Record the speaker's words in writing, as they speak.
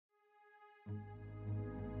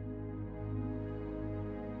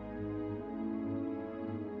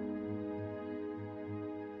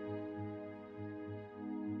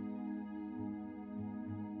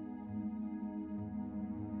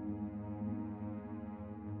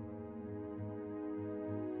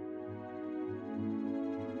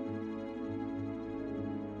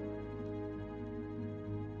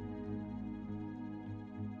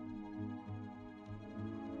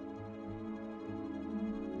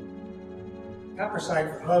Copper site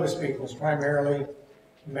for Clovis people is primarily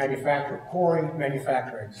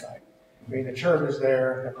manufacturing site. I mean, the chert is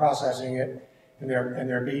there, they're processing it, and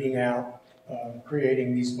they're beating out,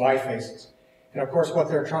 creating these bifaces. And of course, what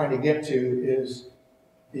they're trying to get to is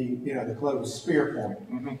the Clovis spear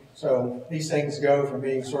point. Mm-hmm. So these things go from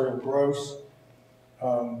being sort of gross,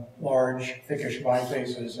 large, thickish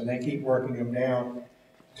bifaces, and they keep working them down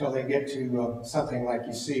until they get to something like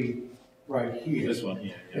you see right here. This one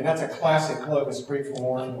here. Yeah. And that's a classic Clovis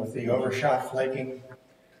preform with the overshot flaking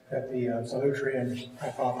that the Salutrian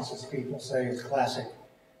hypothesis people say is classic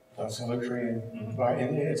Salutrian, mm-hmm.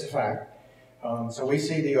 And it's a fact. So we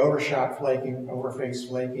see the overshot flaking, overface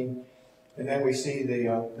flaking, and then we see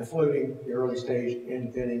the fluting, the early stage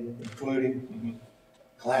end thinning, and fluting, mm-hmm.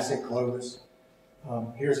 classic Clovis.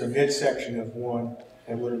 Here's a midsection of one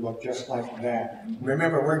that would have looked just like that.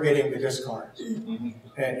 Remember, we're getting the discards. Mm-hmm.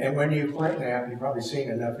 And when you print that, you've probably seen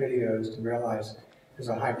enough videos to realize there's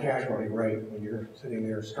a high casualty rate when you're sitting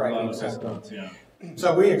there striking something. Yeah.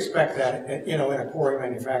 So we expect that, in a quarry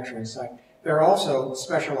manufacturing site. There are also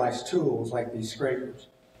specialized tools like these scrapers.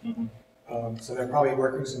 Mm-hmm. So they're probably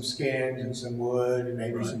working some skins and some wood and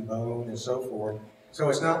maybe some bone and so forth. So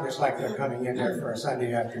it's not just like they're coming in there for a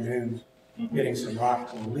Sunday afternoon, mm-hmm. getting some rock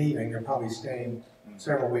and leaving. They're probably staying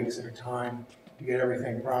several weeks at a time to get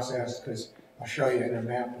everything processed, because I'll show you in a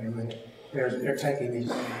map in a minute. They're taking these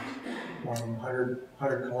things 100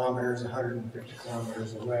 kilometers, 150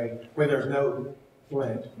 kilometers away, where there's no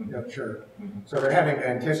flint, no chert. Mm-hmm. So they're having to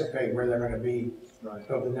anticipate where they're going to be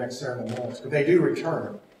over the next several months. But they do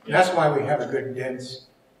return. Yeah. That's why we have a good dense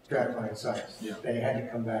stratified sites. Yeah. They had to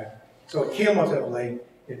come back. So cumulatively,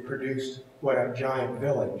 it produced what a giant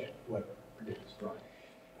village would produce.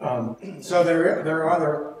 Right. So there are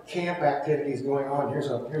other camp activities going on. Here's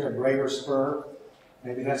a graver spur.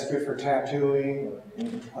 Maybe that's good for tattooing,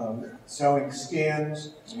 sewing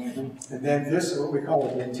skins. Mm-hmm. And then this is what we call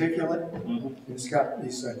a denticulate. Mm-hmm. It's got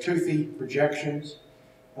these toothy projections.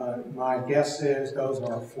 My guess is those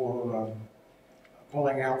are for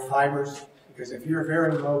pulling out fibers, because if you're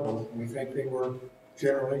very mobile, and we think they were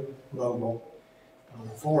generally mobile,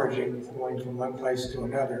 foraging, going from one place to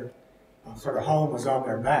another, sort of home was on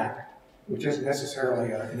their back, which isn't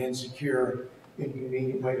necessarily an insecure,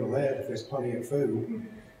 inconvenient way to live if there's plenty of food.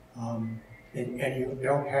 And you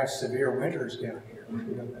don't have severe winters down here, which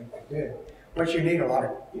we don't think they did. But you need a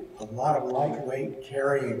lot of lightweight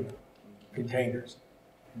carrying containers,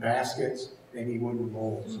 baskets, maybe wooden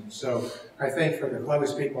bowls. So I think for the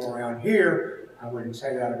Clovis people around here, I wouldn't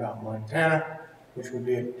say that about Montana, which would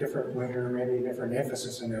be a different winter, maybe a different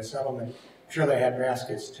emphasis in their settlement. I'm sure they had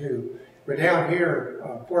baskets too. But down here,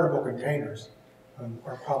 portable containers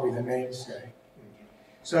are probably the mainstay.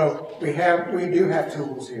 So we do have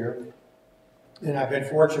tools here, and I've been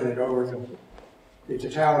fortunate over the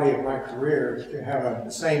totality of my career to have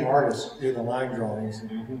the same artist do the line drawings.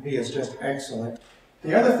 He is just excellent.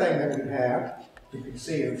 The other thing that we have, you can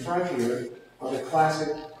see in front here, are the classic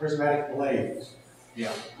prismatic blades.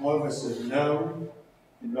 Yeah. Clovis is known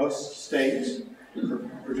in most states for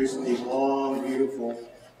producing these long, beautiful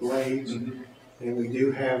blades. Mm-hmm. And we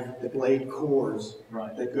do have the blade cores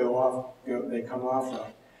that they come off of.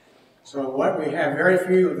 So what we have, very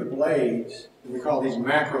few of the blades, we call these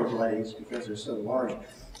macro blades because they're so large,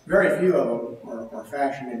 very few of them are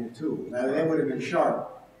fashioned into tools. Now they would have been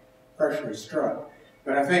sharp, freshly struck.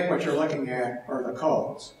 But I think what you're looking at are the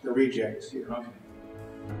culls, the rejects here.